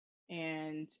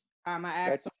and I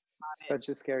asked That's such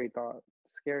a scary thought.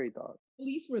 Scary thought.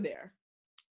 police were there.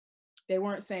 They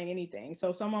weren't saying anything.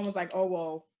 So someone was like, oh,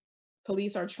 well,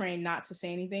 police are trained not to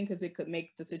say anything because it could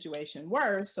make the situation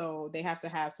worse. So they have to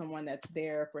have someone that's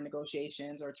there for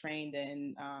negotiations or trained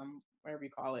in whatever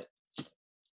you call it.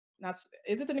 Not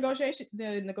is it the negotiation? The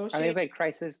I think negotiation. it's like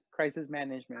crisis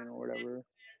management or whatever.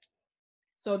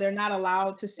 So they're not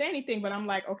allowed to say anything. But I'm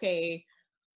like, okay,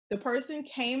 the person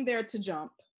came there to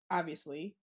jump.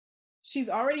 Obviously, she's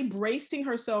already bracing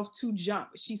herself to jump.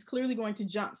 She's clearly going to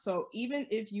jump. So even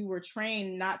if you were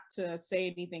trained not to say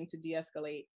anything to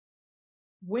de-escalate,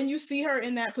 when you see her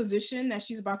in that position that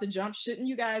she's about to jump, shouldn't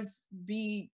you guys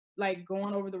be like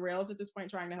going over the rails at this point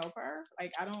trying to help her?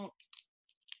 Like, I don't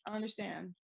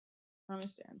understand.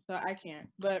 So I can't.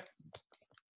 But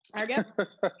I guess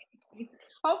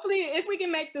hopefully if we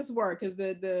can make this work, because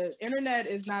the internet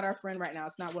is not our friend right now.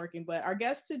 It's not working. But our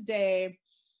guest today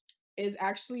is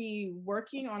actually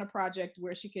working on a project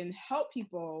where she can help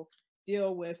people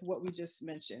deal with what we just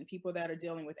mentioned. People that are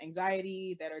dealing with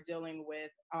anxiety, that are dealing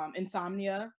with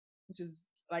insomnia, which is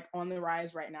like on the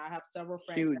rise right now. I have several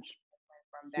friends Huge.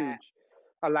 from that. Huge.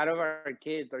 A lot of our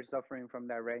kids are suffering from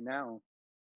that right now.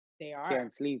 They are.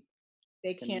 Can't sleep.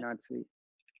 They can't sleep.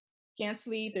 Can't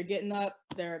sleep. They're getting up.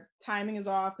 Their timing is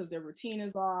off because their routine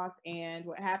is off. And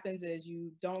what happens is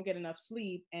you don't get enough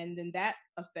sleep, and then that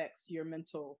affects your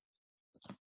mental,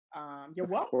 your Of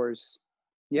wellness. course.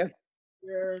 Yeah.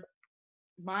 Your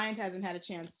mind hasn't had a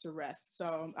chance to rest.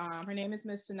 So her name is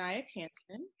Miss Sanayi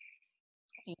Canton,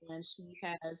 and she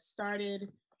has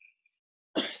started.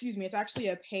 Excuse me. It's actually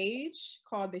a page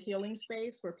called the Healing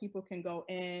Space where people can go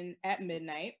in at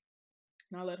midnight.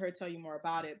 And I'll let her tell you more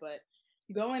about it. But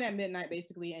you go in at midnight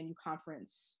basically, and you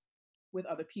conference with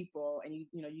other people, and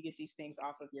you get these things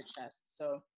off of your chest.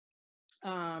 So,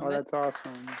 Oh, that's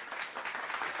awesome.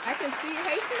 I can see.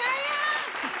 Hey, Sanayi.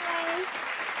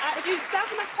 It's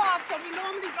 7 o'clock, so we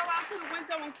normally go out to the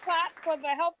window and clap for the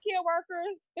healthcare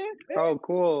workers. Oh,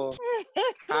 cool.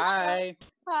 Hi.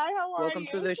 Hi, how are Welcome you?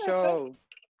 to the show.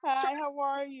 Hi, how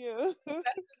are you?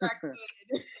 Exactly.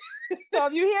 So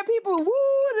if you hear people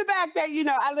woo in the back, that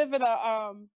I live in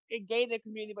a gated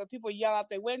community, but people yell out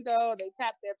their window, they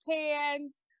tap their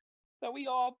pans. So we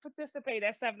all participate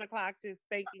at 7 o'clock, just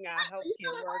thanking our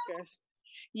healthcare workers.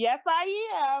 Yes,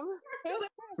 I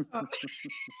am.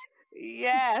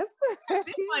 Yes.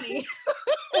 It's funny.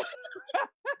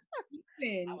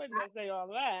 I wouldn't say all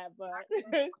that, but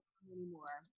anymore.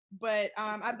 But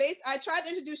I tried to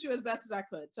introduce you as best as I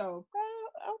could. So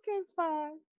okay, it's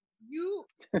fine. You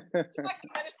like the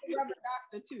medicine rubber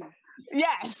doctor too.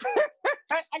 Yes.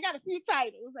 I got a few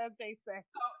titles, as they say.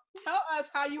 So tell us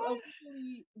how you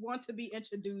officially want to be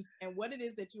introduced and what it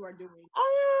is that you are doing.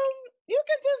 You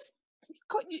can just,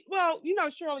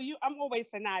 Shirley, I'm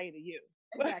always Sanayi to you.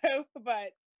 Exactly.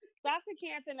 But Dr.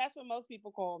 Canton, that's what most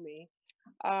people call me.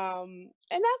 And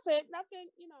that's it. Nothing,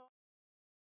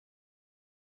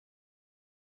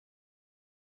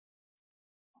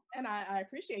 And I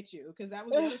appreciate you, because that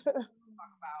was the other thing we were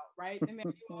talking about, right?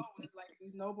 Emmanuel was like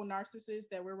these noble narcissists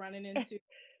that we're running into.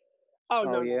 Oh,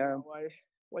 no, yeah. No.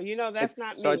 Well, that's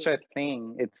not me. It's such a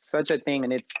thing. It's such a thing.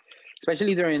 And it's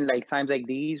especially during like times like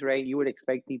these, right? You would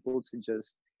expect people to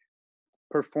just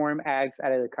perform acts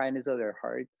out of the kindness of their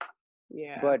hearts.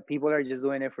 Yeah. But people are just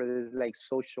doing it for this like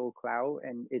social clout,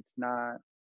 and it's not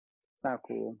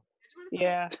cool.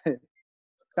 Yeah.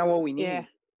 It's not what we need. Yeah.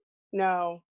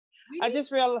 No. I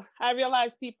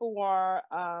realized people were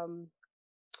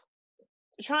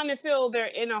trying to fill their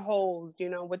inner holes,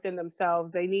 within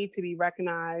themselves. They need to be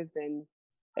recognized and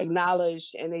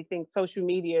acknowledged, and they think social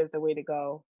media is the way to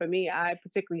go. For me, I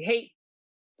particularly hate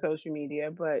social media,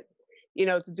 but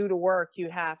to do the work, you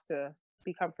have to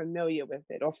become familiar with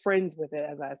it or friends with it,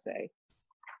 as I say.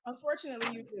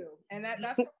 Unfortunately, you do, and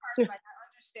that's the part. Like, I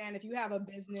understand if you have a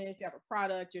business, you have a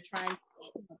product, you're trying to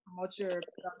promote your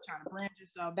stuff, trying to brand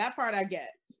yourself. That part I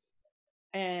get,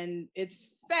 and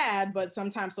it's sad, but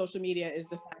sometimes social media is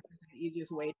the fastest and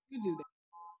easiest way to do that.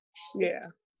 Yeah.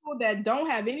 People that don't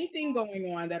have anything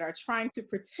going on, that are trying to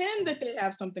pretend that they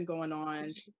have something going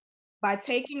on by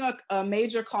taking a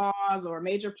major cause or a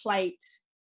major plight,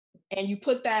 and you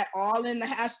put that all in the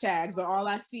hashtags, but all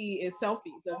I see is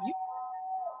selfies of you.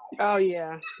 Oh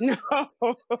yeah. No.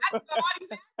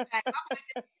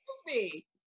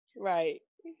 Right.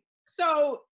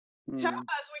 So tell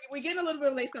us, we're getting a little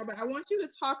bit of late start, but I want you to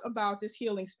talk about this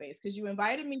healing space, because you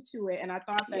invited me to it, and I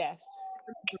thought that. Yes.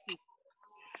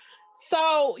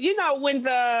 So, when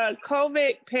the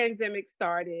COVID pandemic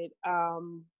started,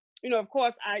 of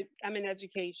course, I'm in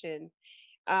education.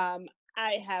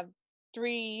 I have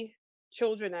 3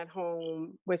 children at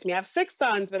home with me. I have 6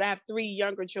 sons, but I have 3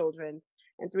 younger children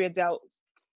and 3 adults.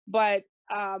 But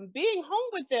being home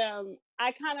with them,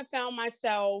 I kind of found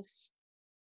myself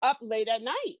up late at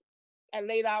night, at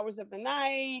late hours of the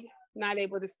night, not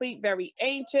able to sleep, very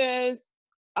anxious.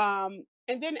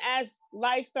 And then as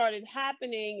life started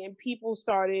happening and people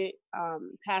started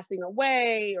passing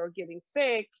away or getting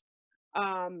sick,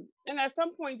 and at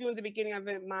some point during the beginning of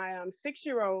it, my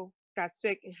 6-year-old got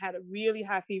sick and had a really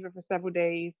high fever for several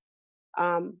days.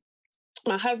 Um,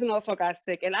 my husband also got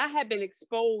sick, and I had been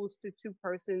exposed to 2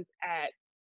 persons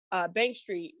at Bank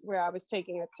Street where I was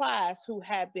taking a class who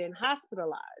had been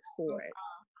hospitalized for it.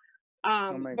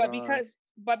 Oh my But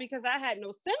God. because I had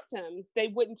no symptoms, they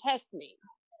wouldn't test me.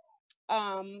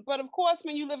 But of course,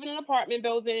 when you live in an apartment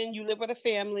building, you live with a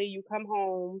family, you come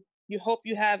home, you hope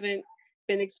you haven't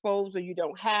been exposed or you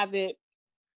don't have it.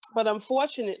 But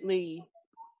unfortunately,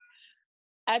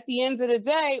 at the end of the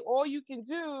day, all you can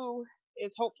do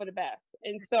is hope for the best.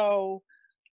 And so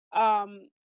um,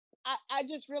 I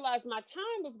just realized my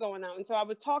time was going out. And so I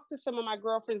would talk to some of my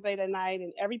girlfriends late at night,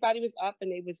 and everybody was up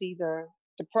and they was either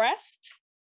depressed,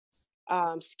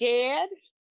 scared,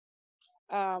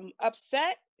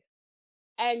 upset,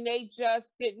 and they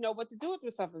just didn't know what to do with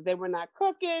themselves. If they were not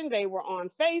cooking, they were on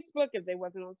Facebook. If they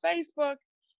wasn't on Facebook,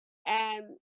 and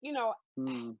you know,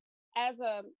 Mm. as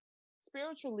a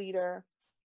spiritual leader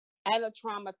and a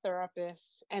trauma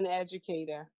therapist and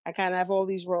educator, I kind of have all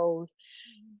these roles.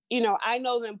 You know, I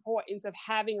know the importance of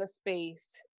having a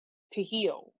space to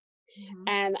heal, Mhm.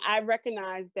 and I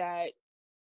recognize that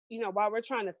while we're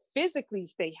trying to physically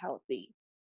stay healthy,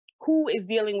 who is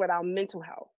dealing with our mental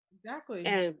health? Exactly.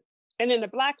 And in the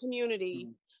Black community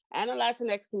Mm. and the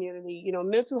Latinx community,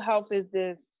 mental health is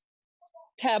this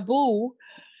taboo,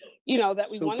 that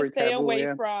we want to Super stay taboo, away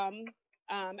yeah. from.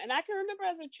 And I can remember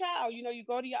as a child, you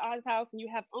go to your aunt's house and you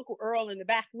have Uncle Earl in the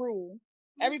back room.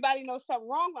 Everybody knows something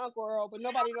wrong with Uncle Earl, but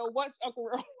nobody knows what's Uncle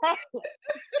Earl's problem.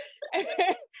 And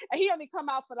he only come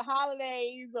out for the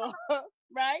holidays, or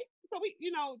right? So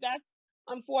that's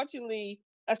unfortunately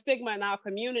a stigma in our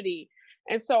community.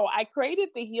 And so I created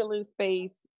the healing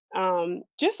space,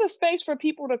 just a space for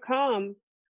people to come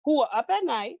who are up at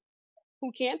night,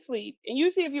 who can't sleep. And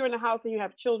usually if you're in the house and you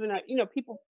have children,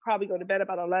 people probably go to bed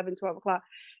about 11, 12 o'clock.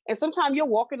 And sometimes you're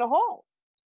walking the halls.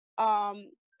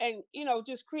 And,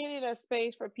 just created a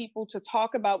space for people to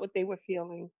talk about what they were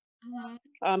feeling,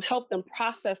 help them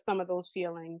process some of those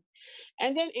feelings,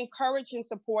 and then encourage and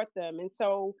support them. And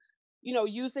so,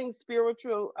 using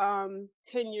spiritual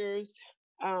tenures,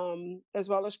 as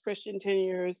well as Christian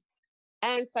tenures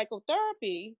and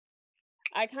psychotherapy,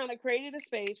 I kind of created a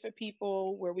space for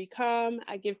people where we come.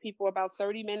 I give people about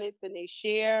 30 minutes and they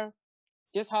share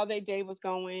just how their day was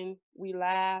going. We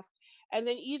laugh. And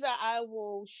then either I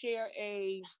will share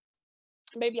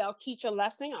maybe I'll teach a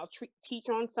lesson, I'll teach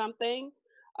on something,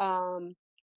 um,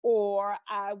 or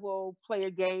I will play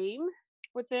a game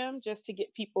with them just to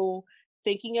get people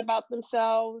thinking about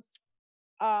themselves.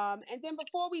 And then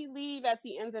before we leave at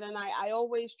the end of the night, I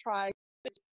always try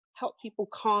to help people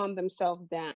calm themselves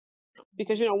down.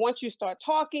 Because once you start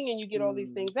talking and you get all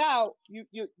these Mm. things out, you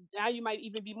now you might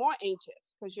even be more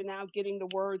anxious because you're now getting the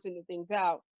words and the things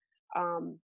out.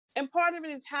 And part of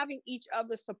it is having each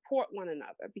other support one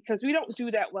another, because we don't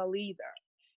do that well either.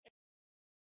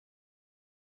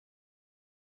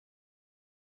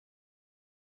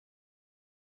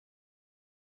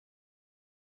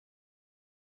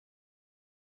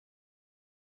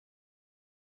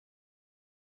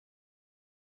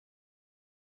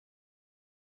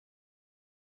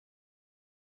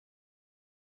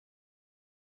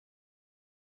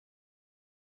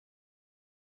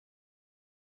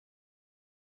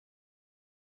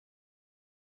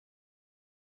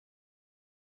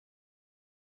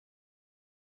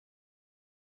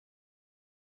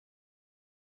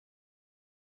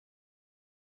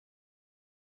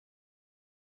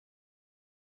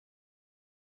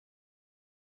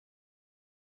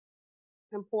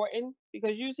 Important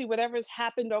because usually whatever's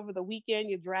happened over the weekend,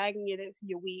 you're dragging it into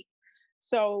your week.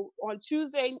 So on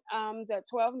Tuesday at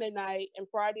 12 midnight and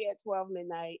Friday at 12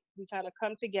 midnight, we kind of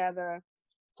come together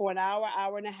for an hour,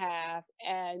 hour and a half,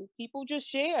 and people just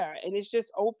share. And it's just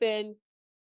open,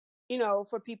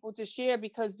 for people to share,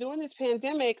 because during this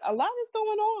pandemic, a lot is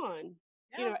going on.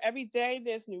 Yeah. Every day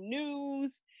there's new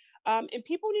news, and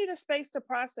people need a space to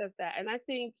process that. And I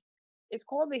think it's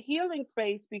called the healing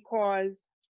space because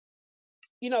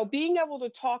being able to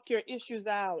talk your issues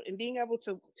out and being able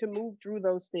to move through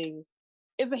those things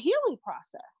is a healing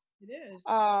process. It is.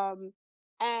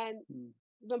 And Mm.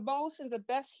 the most and the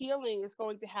best healing is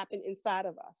going to happen inside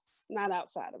of us, not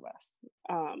outside of us.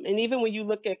 And even when you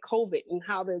look at COVID and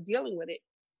how they're dealing with it,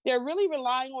 they're really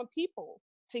relying on people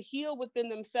to heal within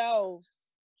themselves.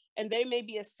 And they may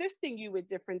be assisting you with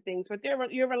different things, but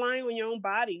you're relying on your own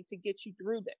body to get you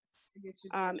through this.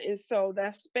 And so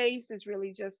that space is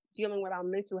really just dealing with our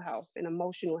mental health and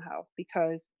emotional health,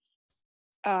 because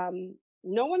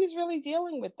no one is really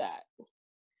dealing with that.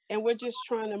 And we're just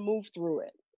trying to move through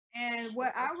it. And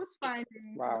what I was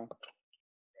finding, Wow.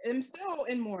 I'm still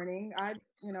in mourning. I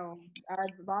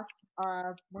lost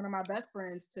one of my best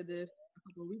friends to this a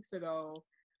couple of weeks ago.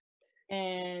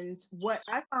 And what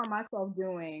I found myself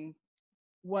doing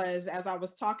was, as I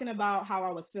was talking about how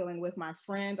I was feeling with my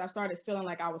friends, I started feeling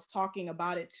like I was talking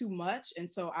about it too much.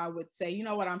 And so I would say, you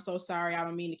know what, I'm so sorry. I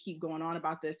don't mean to keep going on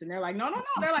about this. And they're like, no.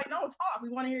 They're like, no, talk. We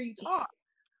want to hear you talk.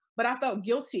 But I felt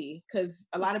guilty because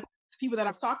a lot of people that I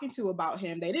was talking to about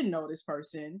him, they didn't know this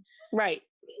person. Right.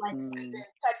 Like sending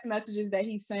text messages that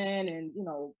he sent, and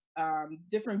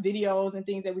different videos and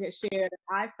things that we had shared.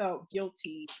 I felt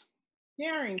guilty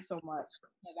sharing so much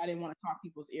because I didn't want to talk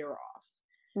people's ear off.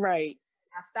 Right.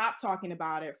 I stopped talking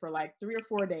about it for like 3 or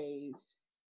 4 days,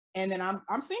 and then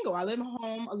I'm single. I live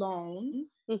home alone.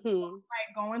 Mm-hmm. So I'm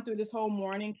like going through this whole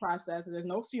mourning process. There's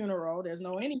no funeral. There's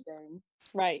no anything.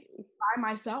 Right. By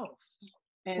myself.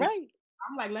 And right.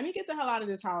 I'm like, let me get the hell out of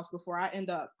this house before I end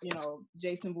up,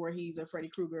 Jason Voorhees or Freddy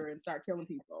Krueger and start killing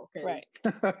people. Right.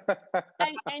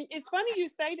 and it's funny you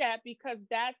say that, because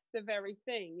that's the very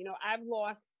thing. I've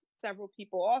lost several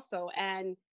people also.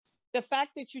 And the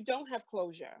fact that you don't have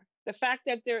closure, the fact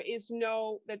that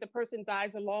that the person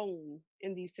dies alone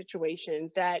in these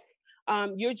situations, that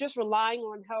you're just relying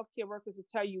on healthcare workers to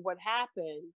tell you what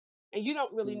happened, and you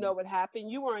don't really know what happened.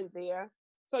 You weren't there.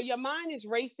 So your mind is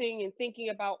racing and thinking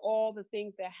about all the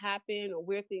things that happened, or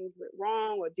where things went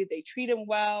wrong, or did they treat him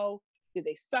well? Did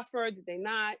they suffer? Did they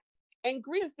not? And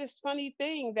grief is this funny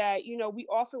thing that, we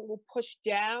often will push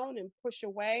down and push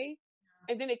away.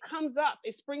 And then it comes up,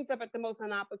 it springs up at the most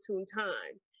inopportune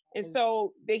time. And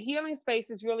so the healing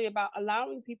space is really about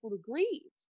allowing people to grieve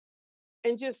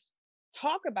and just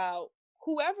talk about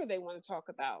whoever they want to talk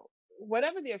about,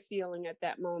 whatever they're feeling at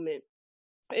that moment.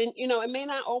 And, it may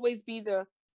not always be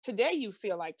today you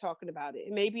feel like talking about it.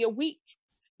 It may be a week.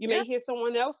 You may hear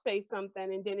someone else say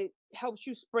something, and then it helps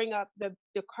you spring up the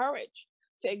courage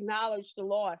to acknowledge the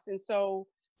loss. And so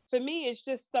for me, it's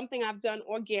just something I've done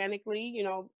organically.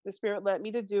 The spirit led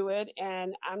me to do it.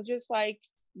 And I'm just like,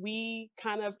 we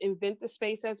kind of invent the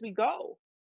space as we go.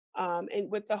 And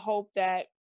with the hope that,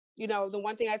 the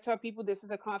one thing I tell people, this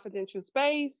is a confidential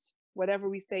space. Whatever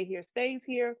we say here stays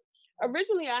here.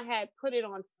 Originally, I had put it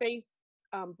on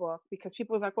Facebook because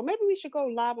people was like, well, maybe we should go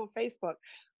live on Facebook.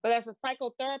 But as a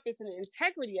psychotherapist and the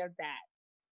integrity of that,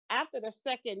 after the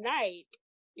second night,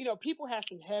 people had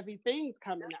some heavy things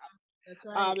coming up. That's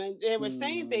right. And they were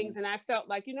saying things, and I felt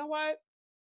like, you know what?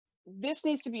 This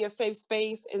needs to be a safe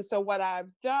space. And so what I've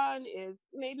done is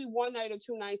maybe one night or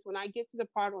 2 nights, when I get to the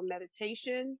part on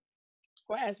meditation,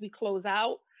 or as we close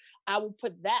out, I will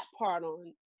put that part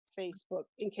on Facebook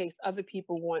in case other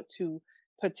people want to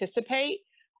participate.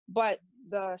 But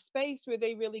the space where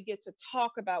they really get to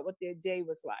talk about what their day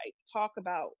was like, talk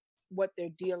about what they're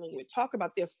dealing with, talk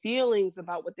about their feelings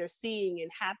about what they're seeing and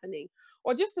happening,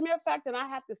 or just the mere fact that I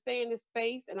have to stay in this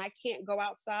space and I can't go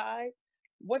outside.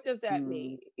 What does that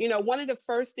mean? One of the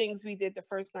first things we did the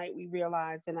first night we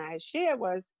realized, and I had shared,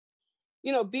 was,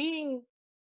 being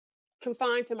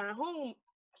confined to my home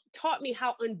taught me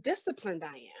how undisciplined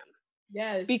I am.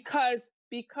 Yes. Because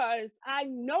I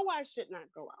know I should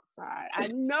not go outside. I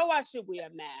know I should wear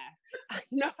a mask. I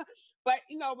know, but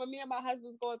when me and my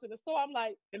husband's going to the store, I'm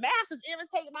like, the mask is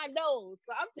irritating my nose,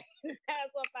 so I'm taking the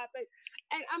mask off my face,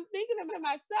 and I'm thinking to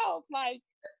myself, like,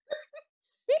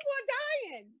 people are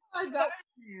dying.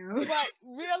 But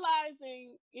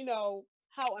realizing,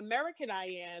 how American I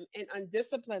am and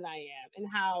undisciplined I am, and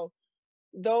how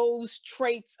those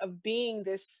traits of being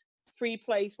this free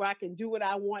place where I can do what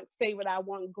I want, say what I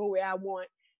want, go where I want,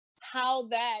 how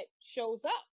that shows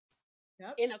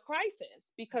up in a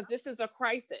crisis, because this is a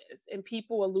crisis and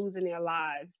people are losing their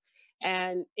lives.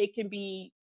 And it can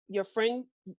be your friend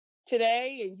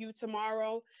today and you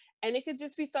tomorrow. And it could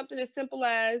just be something as simple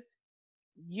as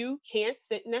you can't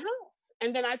sit in the house.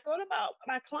 And then I thought about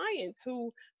my clients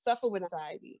who suffer with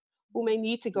anxiety, who may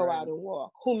need to go out and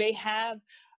walk, who may have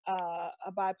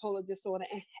a bipolar disorder,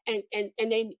 and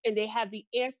they have the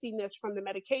antsiness from the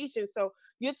medication. So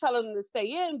you're telling them to stay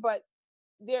in, but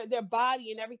their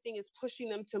body and everything is pushing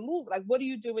them to move. Like, what do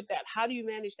you do with that? How do you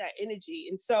manage that energy?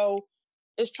 And so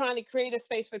it's trying to create a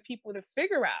space for people to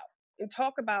figure out and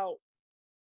talk about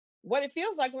what it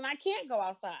feels like when I can't go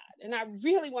outside and I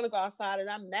really want to go outside and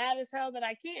I'm mad as hell that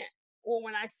I can't. Or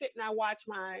when I sit and I watch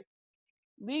my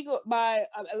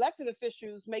elected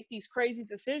officials make these crazy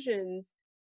decisions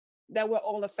that we're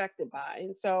all affected by.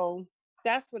 And so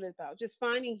that's what it's about, just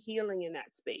finding healing in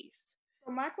that space.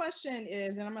 So my question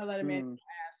is, and I'm going to let Amanda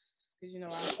ask, because, you know,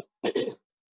 I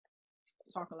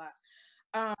talk a lot.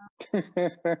 How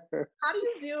do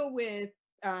you deal with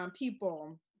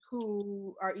people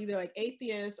who are either like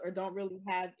atheists or don't really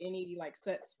have any like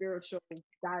set spiritual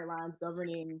guidelines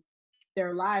governing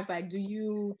their lives? Like, do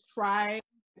you try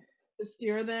to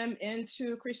steer them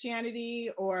into Christianity,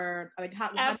 or like how?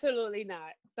 Absolutely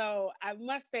not. So I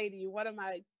must say to you, one of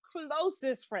my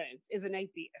closest friends is an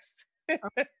atheist.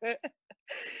 Okay.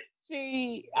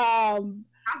 She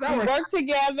we work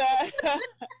together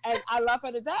and I love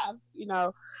her to death, you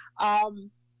know. And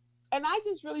I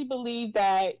just really believe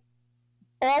that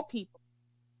all people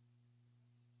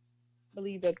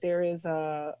believe that there is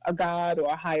a God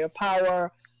or a higher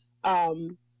power.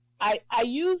 I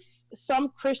use some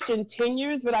Christian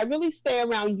tenures, but I really stay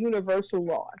around universal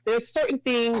laws. There are certain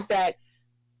things that,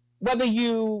 whether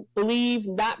you believe,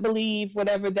 not believe,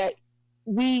 whatever, that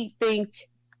we think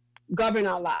govern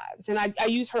our lives. And I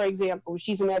use her example.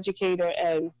 She's an educator,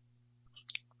 and,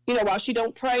 you know, while she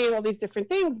don't pray and all these different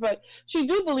things, but she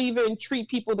do believe in treat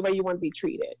people the way you want to be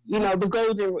treated. You know, the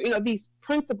golden, you know, these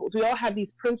principles. We all have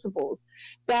these principles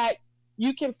that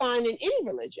you can find in any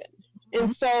religion. Mm-hmm.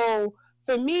 And so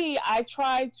for me, I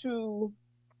try to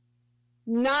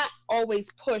not always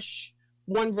push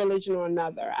one religion or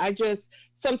another. I just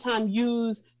sometimes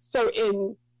use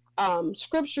certain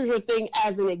scriptures or thing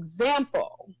as an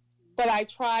example, but I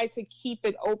try to keep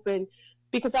it open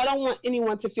because I don't want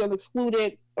anyone to feel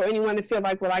excluded or anyone to feel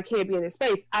like, well, I can't be in this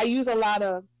space. I use a lot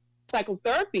of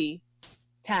psychotherapy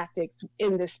tactics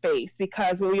in this space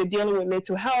because when you're dealing with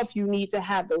mental health, you need to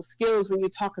have those skills when you're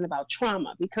talking about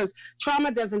trauma, because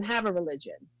trauma doesn't have a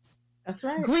religion. That's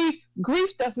right.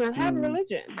 Grief does not have a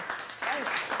religion. Right.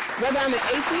 Whether I'm an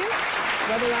atheist,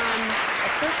 whether I'm a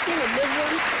Christian, a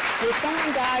Muslim, when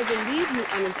someone dies and leaves you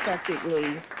unexpectedly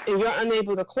and you're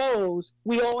unable to close,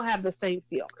 we all have the same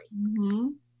feeling. Mm-hmm.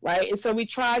 Right? And so we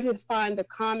try to find the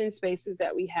common spaces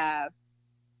that we have.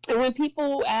 And when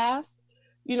people ask,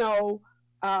 you know,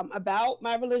 about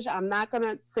my religion, I'm not going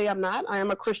to say I'm not. I am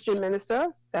a Christian minister.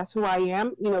 That's who I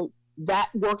am. You know,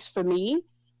 that works for me.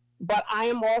 But I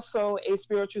am also a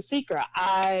spiritual seeker.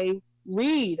 I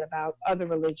read about other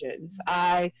religions.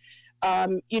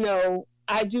 You know,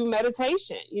 I do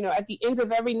meditation. You know, at the end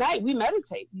of every night, we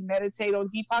meditate. We meditate on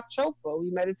Deepak Chopra. We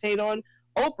meditate on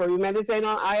Oprah. We meditate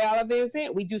on Ayala Van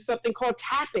Zandt. We do something called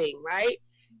tapping, right?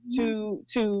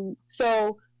 Mm-hmm.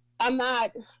 So I'm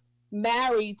not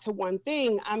married to one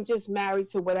thing. I'm just married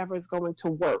to whatever is going to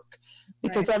work,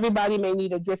 because everybody may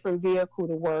need a different vehicle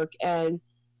to work. And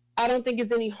I don't think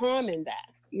there's any harm in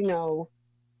that, you know.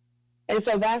 And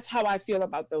so that's how I feel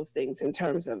about those things in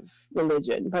terms of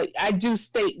religion. But I do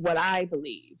state what I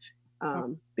believe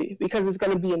because it's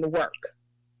going to be in the work.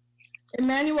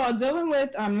 Emmanuel, dealing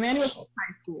with Emmanuel's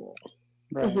high school.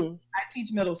 Right. Mm-hmm. I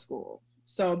teach middle school.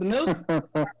 So the middle school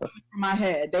from my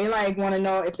head, they like want to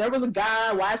know if there was a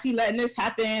God, why is he letting this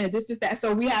happen? And this is that.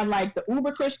 So we have like the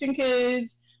uber Christian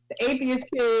kids, the atheist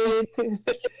kids,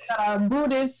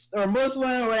 Buddhist or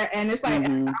Muslim, or whatever. And it's like,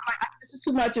 I'm like, this is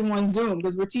too much in one Zoom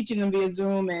because we're teaching them via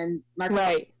Zoom and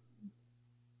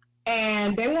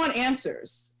and they want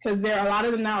answers because a lot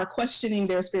of them now are questioning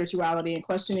their spirituality and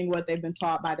questioning what they've been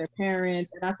taught by their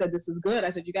parents. And I said, this is good.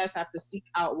 I said, you guys have to seek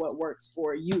out what works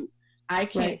for you. I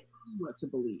can't tell you what to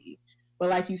believe. But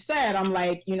like you said, I'm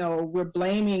like, you know, we're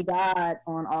blaming God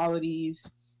on all of these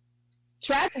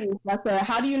tragedies. I said,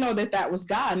 how do you know that that was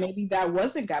God? Maybe that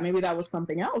wasn't God. Maybe that was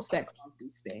something else that caused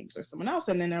these things or someone else.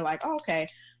 And then they're like, oh, okay.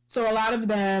 So a lot of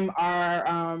them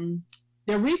are,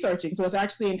 they're researching. So it's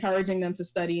actually encouraging them to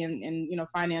study and you know,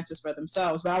 find answers for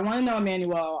themselves. But I want to know,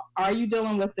 Emmanuel, are you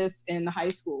dealing with this in the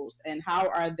high schools, and how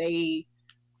are they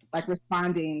like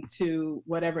responding to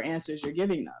whatever answers you're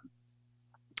giving them?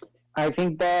 I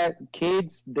think that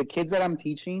the kids that I'm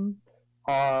teaching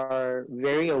are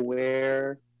very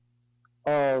aware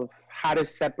of how to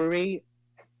separate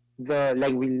the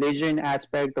like religion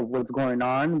aspect of what's going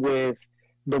on with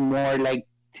the more like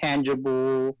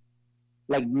tangible,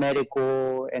 like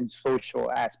medical and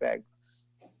social aspect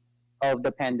of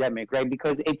the pandemic, right?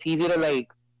 Because it's easy to like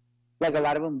a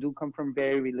lot of them do come from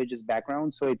very religious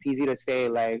backgrounds, so it's easy to say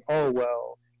like, oh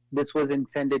well, this was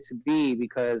intended to be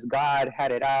because God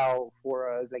had it out for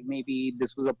us, like maybe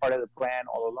this was a part of the plan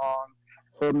all along.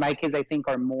 But my kids, I think,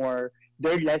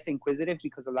 they're less inquisitive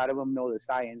because a lot of them know the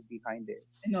science behind it.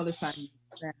 They know the science.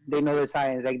 They know the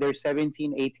science. Like they're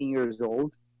 17, 18 years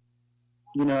old.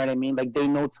 You know what I mean? Like they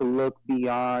know to look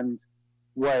beyond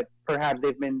what perhaps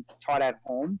they've been taught at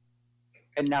home,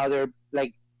 and now they're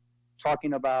like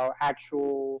talking about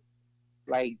actual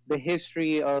like the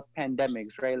history of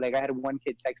pandemics, right? Like I had one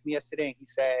kid text me yesterday, and he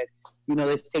said, you know,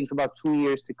 this takes about 2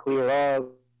 years to clear up.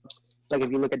 Like if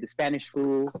you look at the Spanish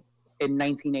flu in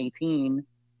 1918,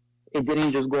 it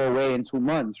didn't just go away in 2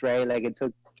 months, right? Like it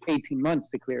took 18 months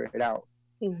to clear it out.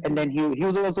 Mm-hmm. And then he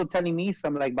was also telling me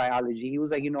some like biology. He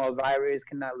was like, you know, a virus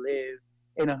cannot live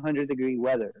in 100-degree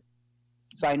weather.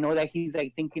 So I know that he's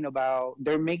like thinking about,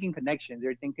 they're making connections.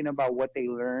 They're thinking about what they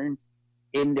learned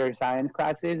in their science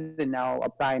classes and now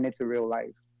applying it to real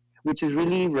life, which is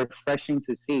really refreshing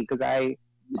to see. Because a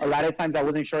lot of times I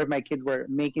wasn't sure if my kids were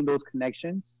making those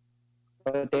connections,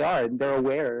 but they are. They're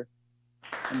aware,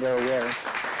 and they're aware.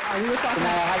 We were talking. So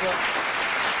now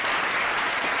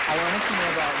I wanted to know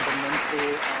about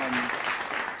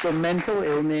the mental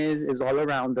illness is all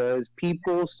around us.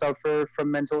 People suffer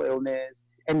from mental illness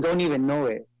and don't even know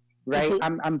it, right?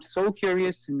 Mm-hmm. I'm so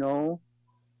curious to know,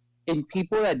 in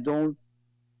people that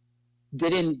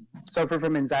didn't suffer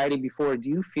from anxiety before, do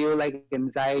you feel like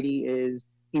anxiety is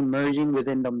emerging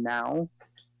within them now?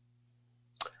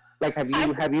 Like have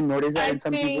you noticed that in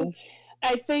some people?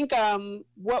 I think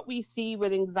what we see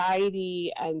with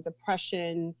anxiety and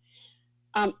depression,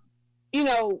 you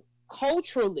know,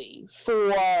 culturally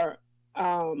for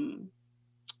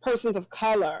persons of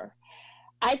color,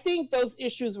 I think those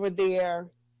issues were there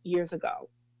years ago.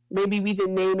 Maybe we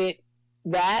didn't name it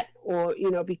that, or,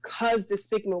 you know, because the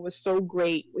stigma was so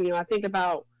great. You know, I think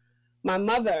about my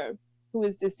mother, who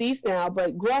is deceased now,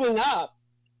 but growing up,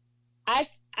 I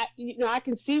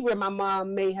can see where my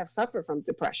mom may have suffered from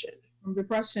depression.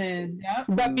 Yep.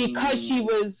 But because she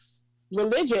was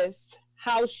religious,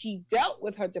 how she dealt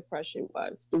with her depression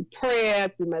was through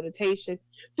prayer, through meditation,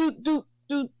 through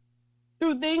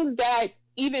things that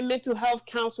even mental health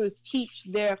counselors teach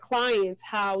their clients,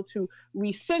 how to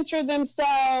recenter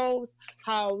themselves,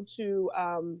 how to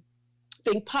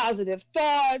think positive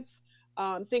thoughts,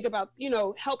 think about, you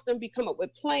know, help them come up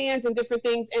with plans and different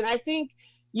things. And I think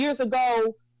years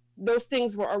ago, those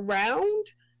things were around.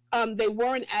 They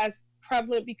weren't as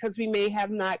prevalent because we may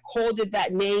have not called it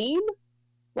that name,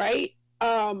 right?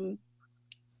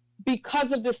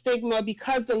 Because of the stigma,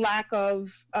 because the lack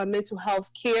of mental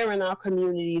health care in our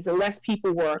communities, unless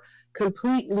people were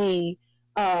completely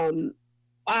out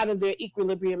of their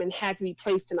equilibrium and had to be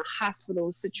placed in a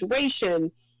hospital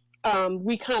situation,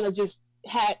 we kind of just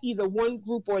had either one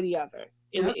group or the other.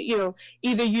 Yep. You know,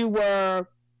 either you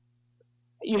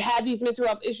had these mental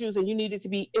health issues and you needed to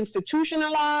be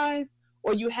institutionalized,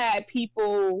 or you had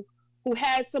people who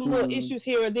had some little issues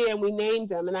here or there and we named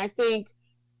them. And I think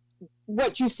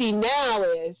what you see now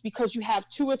is, because you have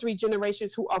 2 or 3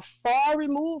 generations who are far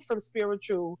removed from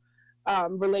spiritual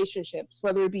relationships,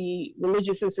 whether it be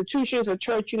religious institutions or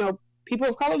church, you know, people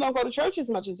of color don't go to church as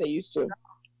much as they used to.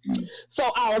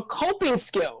 So our coping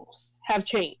skills have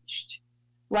changed,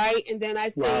 right? And then I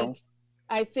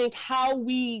think how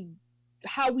we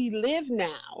live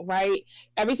now, right?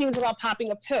 Everything is about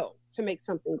popping a pill to make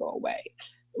something go away,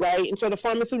 right? And so the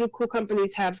pharmaceutical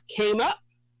companies have came up.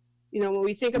 You know, when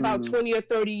we think about 20 or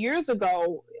 30 years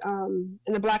ago, in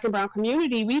the Black and brown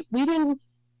community, we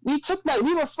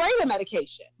were afraid of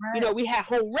medication. Right. You know, we had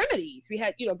home remedies. We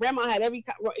had, you know, grandma had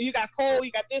you got cold,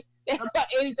 you got this, they had about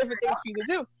 80 different things for you to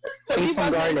do. So eat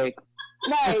some garlic.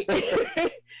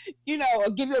 Right. You know, or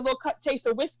give you a little taste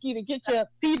of whiskey to get your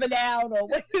fever down, or,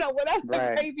 you know,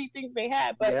 whatever crazy things they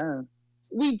had. But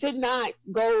we did not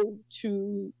go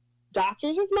to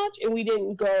doctors as much, and we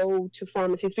didn't go to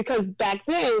pharmacies, because back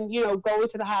then, you know, going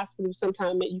to the hospital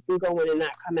sometime meant you can go in and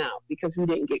not come out, because we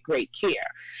didn't get great care.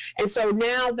 And so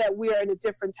now that we are in a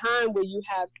different time where you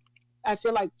have, I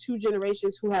feel like, 2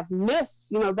 generations who have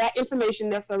missed, you know, that information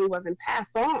necessarily wasn't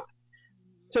passed on.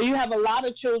 So you have a lot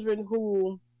of children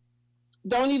who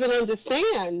don't even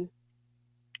understand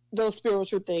those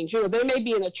spiritual things. You know, they may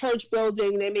be in a church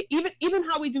building. They may even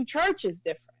how we do church is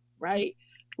different, right?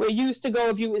 Where you used to go,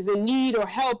 if you was in need or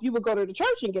help, you would go to the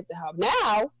church and get the help.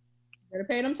 Now, you better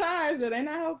pay them tithes, or they're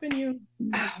not helping you.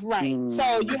 Right.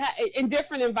 So you have in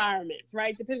different environments,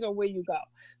 right? Depends on where you go.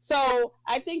 So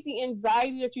I think the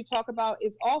anxiety that you talk about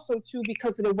is also too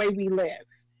because of the way we live,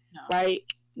 right?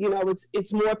 You know,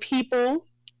 it's more people.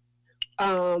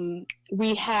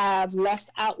 We have less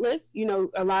outlets. You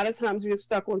know, a lot of times we're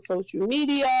stuck on social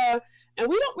media, and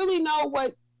we don't really know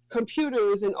what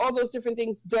computers and all those different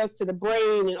things does to the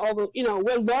brain, and all the, you know,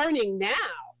 we're learning now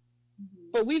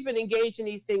But we've been engaged in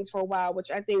these things for a while,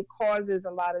 which I think causes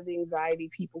a lot of the anxiety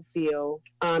people feel.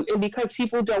 And because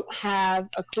people don't have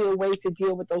a clear way to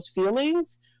deal with those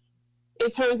feelings,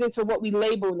 it turns into what we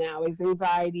label now as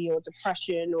anxiety or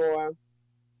depression or,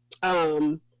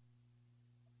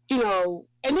 you know,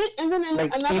 and then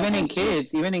like even in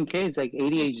kids, like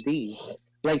ADHD,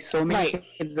 like so many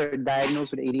kids are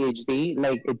diagnosed with ADHD.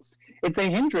 Like it's a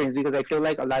hindrance because I feel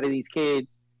like a lot of these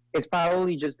kids, it's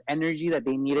probably just energy that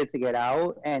they needed to get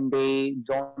out, and they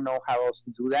don't know how else to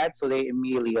do that, so they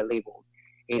immediately are labeled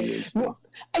ADHD. Well,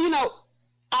 you know,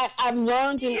 I've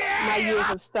learned in my years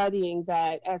of studying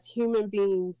that as human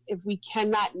beings, if we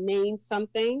cannot name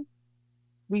something,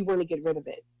 we want to get rid of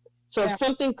it. So if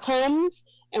something comes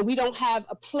and we don't have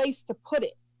a place to put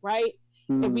it, right?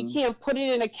 If we can't put it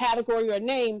in a category or a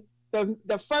name,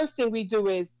 the first thing we do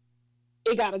is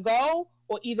it got to go,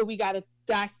 or either we got to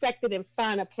dissect it and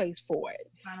find a place for it,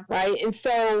 right? And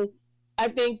so I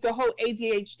think the whole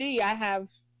ADHD, I have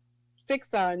 6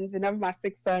 sons, and of my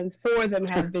 6 sons, 4 of them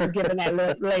have been given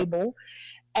that label.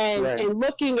 And and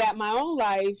looking at my own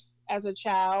life as a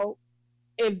child,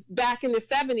 if back in the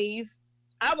 70s,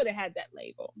 I would have had that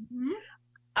label.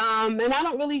 And I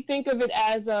don't really think of it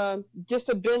as a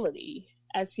disability,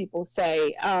 as people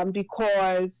say,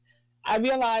 because I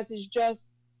realize it's just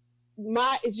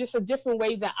a different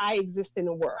way that I exist in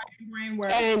the world.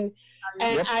 And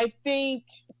I think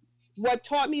what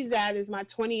taught me that is my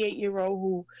 28-year-old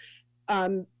who,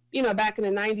 you know, back in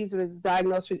the 90s was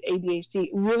diagnosed with ADHD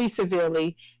really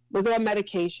severely, was on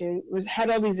medication, had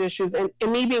all these issues,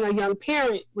 and me being a young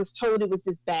parent was told it was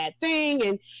this bad thing,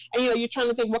 and you know, you're trying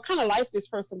to think what kind of life this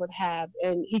person would have,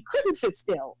 and he couldn't sit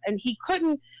still, and he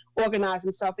couldn't organize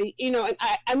himself, and, you know, and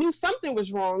I knew something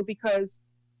was wrong because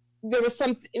there was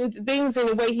some things in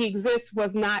the way he exists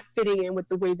was not fitting in with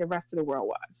the way the rest of the world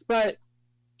was. But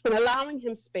in allowing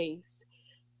him space,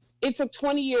 it took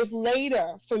 20 years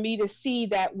later for me to see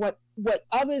that what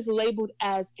others labeled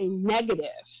as a negative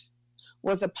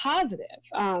was a positive.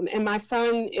 And my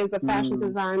son is a fashion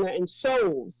designer and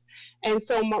sews. And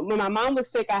so when my mom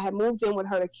was sick, I had moved in with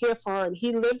her to care for her, and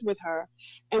he lived with her.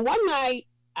 And one night,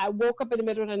 I woke up in the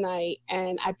middle of the night,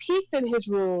 and I peeked in his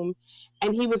room,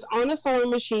 and he was on a sewing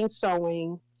machine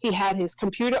sewing. He had his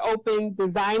computer open,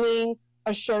 designing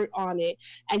a shirt on it,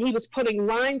 and he was putting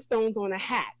rhinestones on a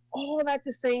hat, all at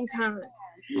the same time.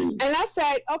 And I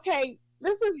said, okay,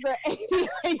 this is the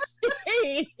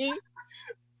ADHD.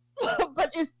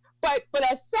 but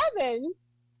at 7,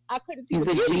 I couldn't see the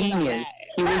beauty in that.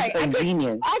 He was a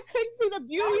genius. I couldn't see the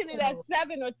beauty in it at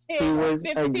 7 or 10. He was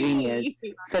 15. a genius.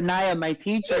 Sanaya, my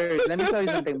teachers, let me tell you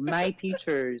something. My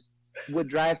teachers would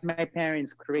drive my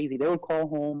parents crazy. They would call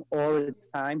home all the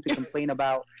time to complain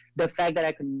about the fact that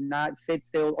I could not sit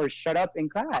still or shut up in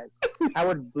class. I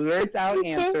would blurt out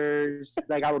answers,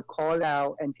 like I would call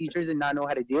out, and teachers did not know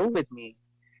how to deal with me,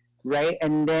 right?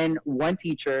 And then one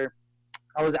teacher,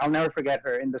 I'll never forget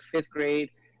her, in the 5th grade,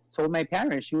 told my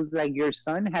parents, she was like, your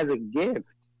son has a gift.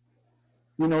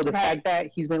 You know, the fact that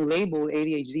he's been labeled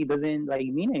ADHD doesn't like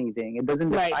mean anything. It doesn't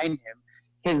define him.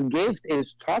 His gift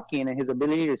is talking and his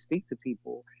ability to speak to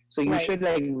people. So you should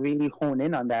like really hone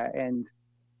in on that. And,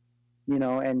 you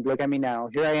know, and look at me now.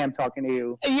 Here I am talking to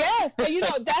you. Yes, but you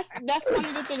know, that's one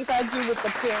of the things I do with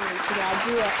the parents. You know, I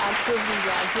do an activity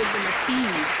where I give them a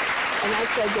seed. And I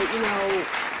said that, you know,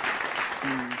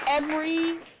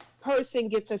 every person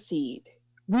gets a seed.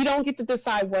 We don't get to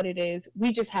decide what it is.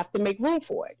 We just have to make room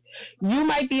for it. You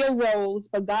might be a rose,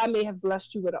 but God may have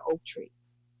blessed you with an oak tree.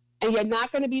 And you're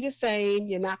not going to be the same.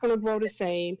 You're not going to grow the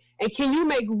same. And can you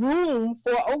make room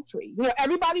for an oak tree? You know,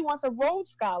 everybody wants a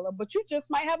Rhodes Scholar, but you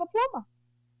just might have a plumber.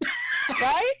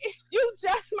 Right? You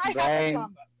just might have a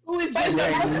plumber. Who is just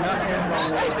nothing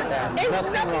wrong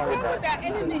with that.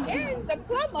 And in the end, the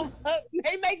plumber,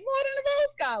 they make more than a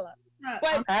Rhodes Scholar.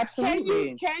 But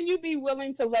absolutely, can you be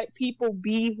willing to let people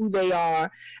be who they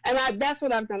are? And that's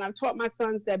what I've done. I've taught my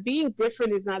sons that being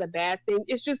different is not a bad thing.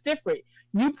 It's just different.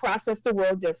 You process the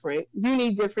world different. You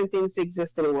need different things to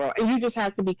exist in the world. And you just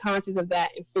have to be conscious of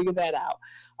that and figure that out.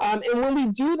 And when we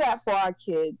do that for our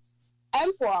kids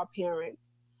and for our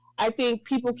parents, I think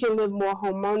people can live more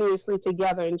harmoniously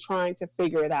together in trying to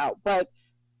figure it out. But,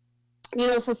 you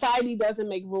know, society doesn't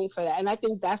make room for that. And I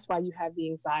think that's why you have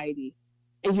the anxiety.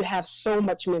 And you have so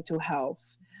much mental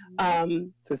health.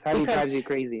 Society drives you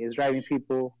crazy. It's driving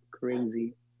people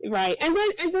crazy. Right, and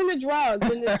then the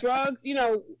drugs, you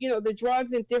know, the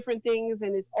drugs and different things,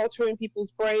 and it's altering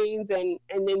people's brains, and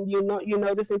then you're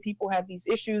noticing people have these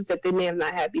issues that they may have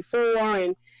not had before,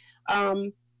 and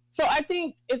so I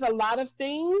think it's a lot of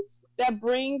things that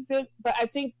brings it. But I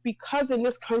think because in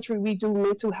this country we do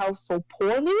mental health so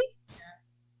poorly,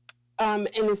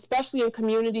 and especially in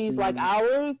communities like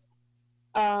ours,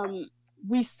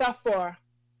 we suffer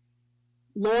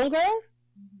longer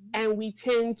and we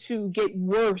tend to get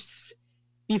worse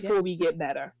before we get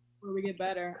better. Before we get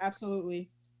better, absolutely.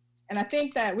 And I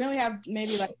think that we only have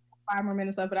maybe like 5 more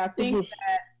minutes left, but I think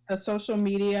that the social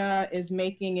media is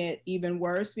making it even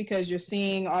worse because you're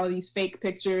seeing all of these fake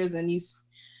pictures and these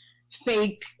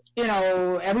fake, you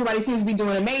know, everybody seems to be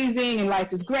doing amazing and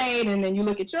life is great. And then you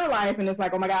look at your life and it's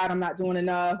like, oh my God, I'm not doing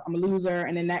enough. I'm a loser.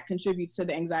 And then that contributes to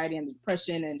the anxiety and the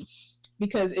depression, and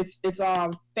because it's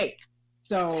all fake.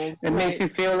 So it makes you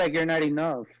feel like you're not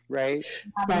enough, right?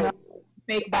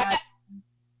 Fake body.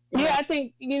 Yeah, I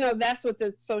think, you know, that's what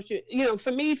the social, you know,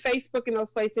 for me, Facebook and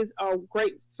those places are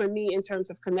great for me in terms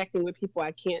of connecting with people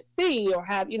I can't see or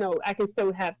have, you know, I can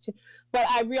still have to, but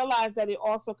I realize that it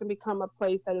also can become a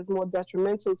place that is more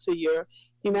detrimental to your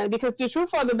humanity, because the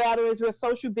truth of the matter is we're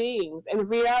social beings, and the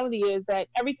reality is that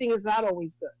everything is not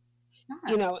always good.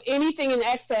 You know, anything in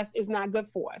excess is not good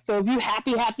for us. So if you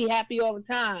happy all the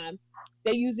time,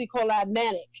 they usually call that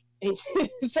manic. And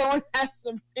someone has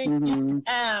to bring you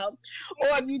down, or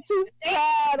if you're too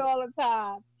sad all the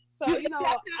time. So, you know,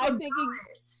 I think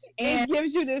it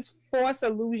gives you this false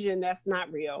illusion that's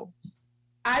not real.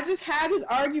 I just had this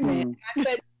argument. I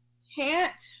said,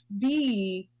 can't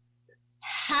be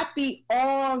happy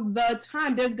all the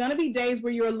time. There's going to be days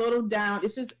where you're a little down.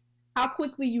 It's just how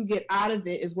quickly you get out of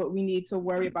it is what we need to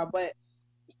worry about. But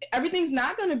everything's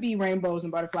not going to be rainbows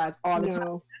and butterflies all the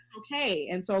time. Okay.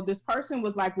 And so this person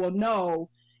was like, well, no,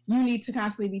 you need to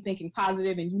constantly be thinking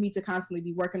positive and you need to constantly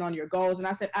be working on your goals. And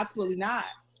I said, absolutely not.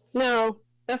 No,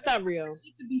 that's not real. You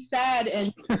need to be sad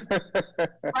and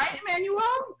right, Emmanuel?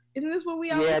 Isn't this what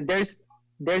we are? Yeah,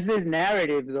 there's this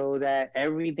narrative though that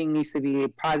everything needs to be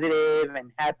positive and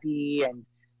happy and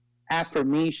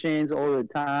affirmations all the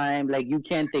time. Like you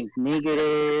can't think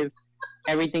negative.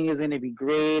 Everything is going to be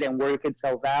great and work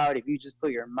itself out if you just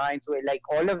put your mind to it. Like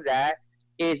all of that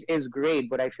is great,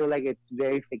 but I feel like it's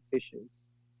very fictitious.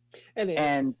 It is.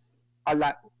 And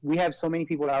we have so many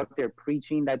people out there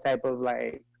preaching that type of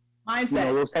like mindset. You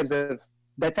know, those types of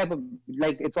that type of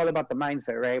like it's all about the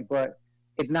mindset, right? But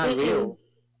it's not real.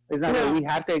 It's not real. We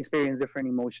have to experience different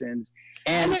emotions.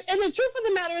 And the truth of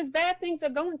the matter is bad things are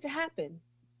going to happen.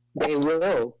 They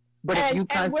will. But if you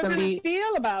constantly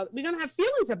we're gonna have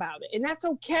feelings about it, and that's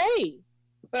okay.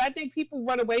 But I think people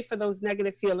run away from those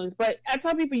negative feelings. But I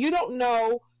tell people, you don't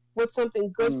know what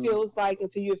something good feels like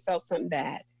until you've felt something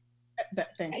bad.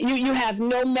 You have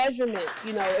no measurement.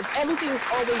 You know, if everything's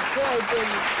always good, then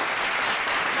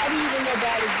how do you even know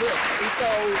bad is good? And so,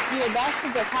 you know, that's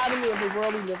the dichotomy of the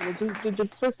world we live in, the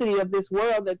duplicity of this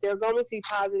world, that there are going to be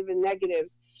positive and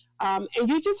negatives. And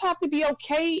you just have to be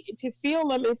okay to feel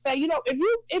them and say, you know, if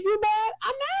you're mad,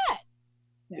 I'm mad.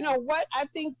 Yeah. You know, what I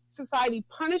think society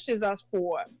punishes us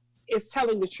for is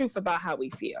telling the truth about how we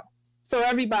feel. So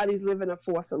everybody's living a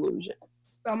false illusion.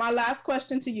 So my last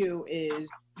question to you is,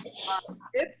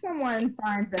 if someone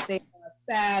finds that they are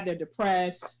sad, they're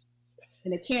depressed,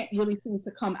 and they can't really seem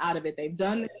to come out of it, they've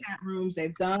done the chat rooms,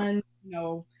 they've done, you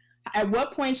know, at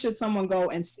what point should someone go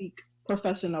and seek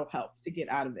professional help to get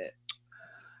out of it?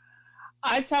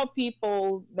 I tell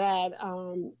people that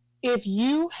if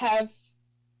you have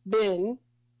been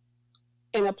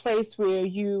in a place where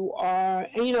you are,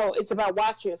 and you know, it's about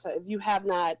watching yourself. If you have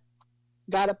not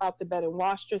got up out the bed and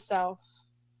washed yourself,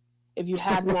 if you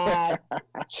have not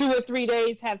 2 or 3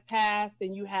 days have passed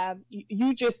and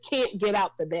you just can't get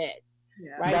out the bed.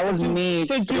 Yeah. Right? That was me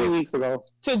 3 weeks ago.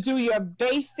 To do your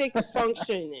basic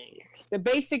functioning. The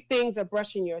basic things are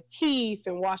brushing your teeth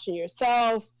and washing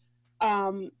yourself.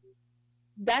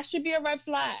 That should be a red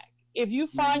flag. If you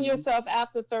find yourself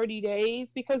after 30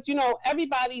 days, because, you know,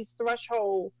 everybody's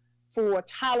threshold for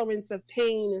tolerance of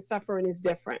pain and suffering is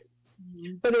different.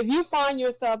 But if you find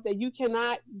yourself that you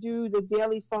cannot do the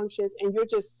daily functions and you're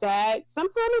just sad,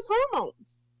 sometimes it's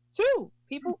hormones too.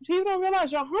 People don't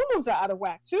realize your hormones are out of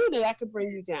whack too, that could bring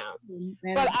you down.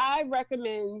 But I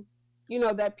recommend, you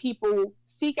know, that people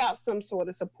seek out some sort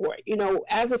of support. You know,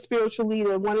 as a spiritual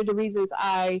leader, one of the reasons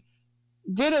I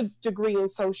did a degree in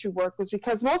social work was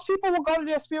because most people will go to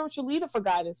their spiritual leader for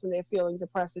guidance when they're feeling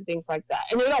depressed and things like that.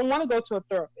 And they don't want to go to a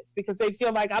therapist because they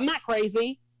feel like, I'm not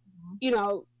crazy. You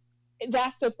know,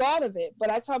 that's the thought of it. But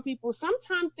I tell people,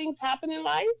 sometimes things happen in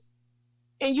life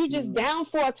and you just down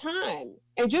for a time.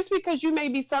 And just because you may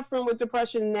be suffering with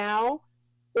depression now,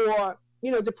 or,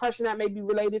 you know, depression that may be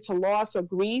related to loss or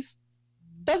grief,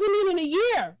 doesn't mean in a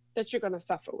year that you're going to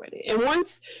suffer with it. And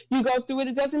once you go through it,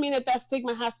 it doesn't mean that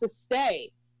stigma has to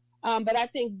stay. But I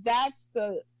think that's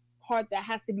the part that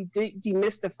has to be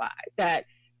demystified, that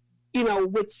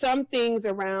with some things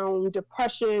around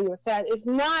depression or that, it's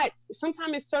not,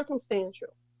 sometimes it's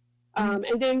circumstantial. And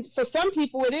then for some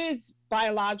people it is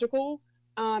biological,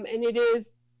 and it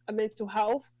is a mental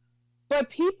health, but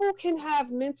people can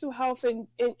have mental health and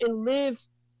live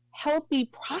healthy,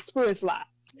 prosperous lives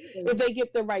if they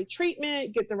get the right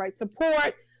treatment, get the right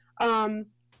support.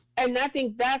 And I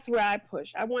think that's where I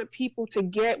push. I want people to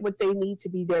get what they need to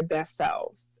be their best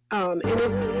selves. And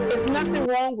it's nothing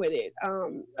wrong with it.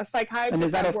 A psychiatrist. And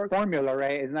is that a formula,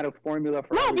 right? It's not a formula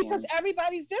for everyone. Because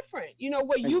everybody's different.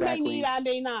 What you may need, I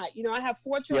may not. I have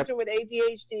 4 children with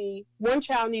ADHD. One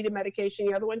child needed medication,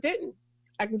 the other one didn't.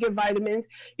 I can give vitamins,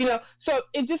 So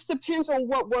it just depends on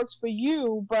what works for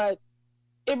you, but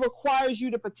it requires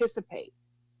you to participate.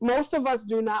 Most of us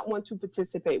do not want to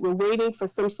participate. We're waiting for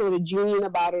some sort of genie in a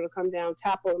bottle to come down,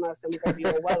 tap on us, and we're going to be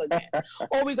all well again.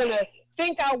 Or we're going to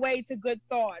think our way to good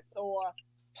thoughts or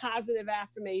positive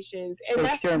affirmations. And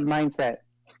that's your mindset.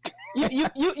 You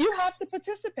have to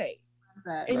participate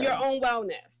in your own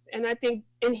wellness, and I think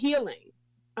in healing.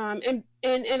 And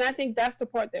I think that's the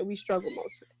part that we struggle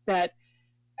most with. That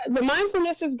the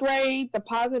mindfulness is great, the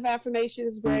positive affirmation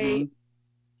is great,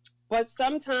 but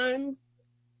sometimes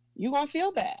you're going to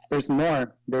feel bad. There's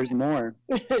more. And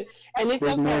it's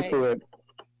There's more to it.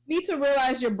 You need to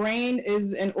realize your brain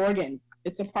is an organ.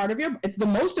 It's a part of it's the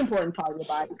most important part of your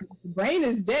body. The brain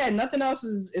is dead. Nothing else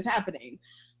is happening.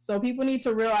 So people need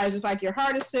to realize, just like your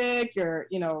heart is sick,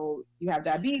 you have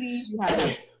diabetes, you have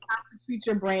to treat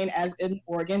your brain as an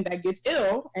organ that gets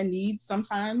ill and needs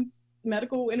sometimes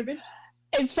medical intervention.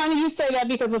 It's funny you say that,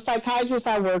 because a psychiatrist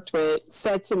I worked with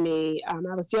said to me, I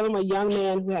was dealing with a young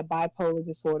man who had bipolar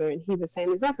disorder, and he was saying,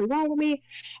 there's nothing wrong with me.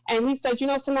 And he said,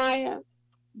 Sanaya,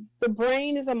 the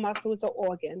brain is a muscle, it's an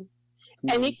organ,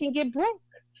 and it can get broke.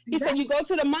 He said, you go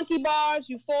to the monkey bars,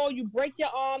 you fall, you break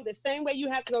your arm, the same way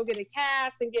you have to go get a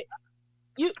cast and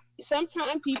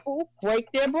sometimes people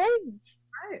break their brains.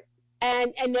 Right.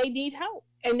 And they need help,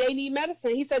 and they need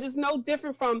medicine. He said, it's no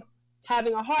different from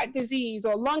having a heart disease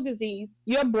or lung disease.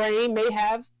 Your brain may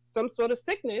have some sort of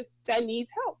sickness that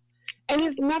needs help. And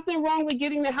there's nothing wrong with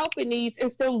getting the help it needs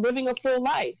and still living a full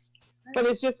life. But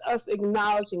it's just us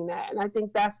acknowledging that. And I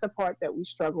think that's the part that we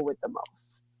struggle with the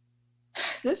most.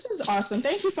 This is awesome.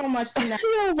 Thank you so much, Sanayi.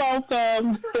 You're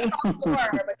welcome.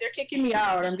 But they're kicking me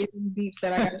out. I'm getting beeps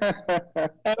that I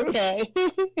got. Okay.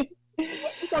 We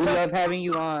love having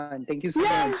you on. Thank you so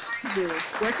much.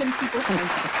 Where can people find you?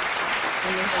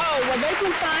 Well, they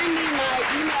can find me. My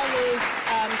email is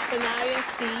Sanayic,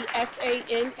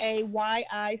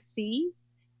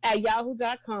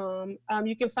 @yahoo.com.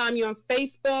 You can find me on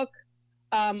Facebook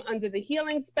under the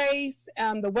Healing Space.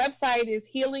 The website is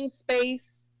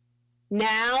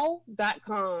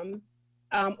healingspacenow.com,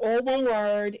 all one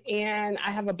word. And I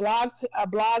have a blog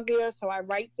there, so I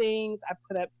write things. I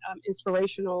put up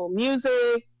inspirational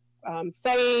music,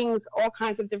 sayings, all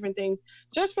kinds of different things,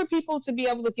 just for people to be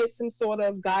able to get some sort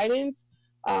of guidance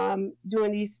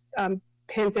during these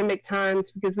pandemic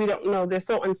times, because we don't know, they're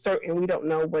so uncertain. We don't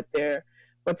know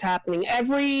what's happening.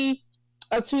 Every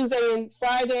Tuesday and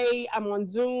Friday, I'm on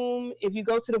Zoom. If you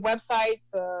go to the website,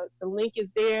 the link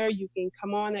is there. You can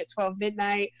come on at 12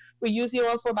 midnight. We're usually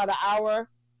on for about an hour.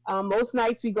 Most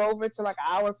nights we go over to like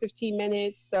an hour, 15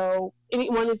 minutes. So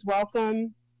anyone is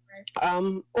welcome.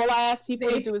 All I ask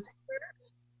people to do is,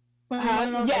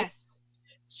 yes,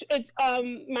 it's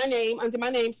my name, under my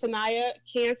name, Sanayi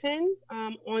Canton,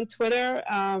 on Twitter,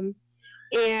 and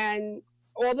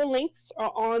all the links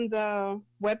are on the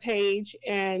webpage,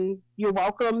 and you're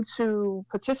welcome to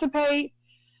participate.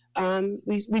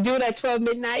 We do it at 12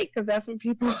 midnight because that's when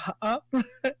people are up.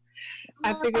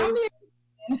 I figure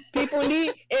people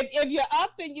need, if you're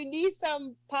up and you need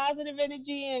some positive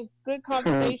energy and good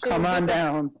conversation, come on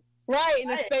down. Right, in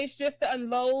a space just to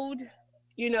unload,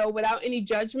 without any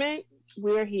judgment,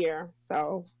 we're here.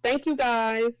 So thank you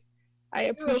guys. I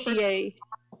appreciate.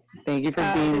 Thank you for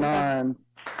being on.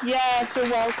 Yes, you're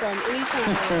welcome.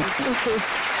 Anytime.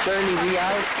 Shirley, we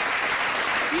out?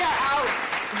 We are out.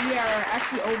 We are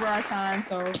actually over our time,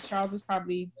 so Charles is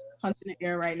probably punching the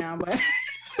air right now, but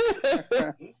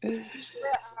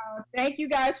thank you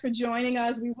guys for joining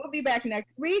us. We will be back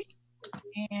next week.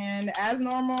 And as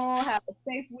normal, have a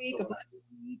safe week, a blessed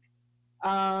week.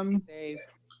 Safe.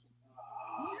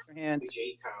 Your hands.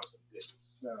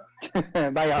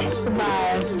 Bye, y'all.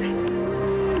 Bye.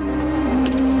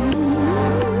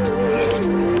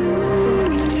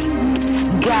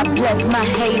 God bless my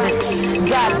haters.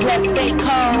 God bless fake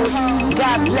hoes.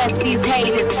 God bless these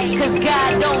haters. Cause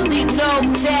God only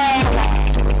knows that.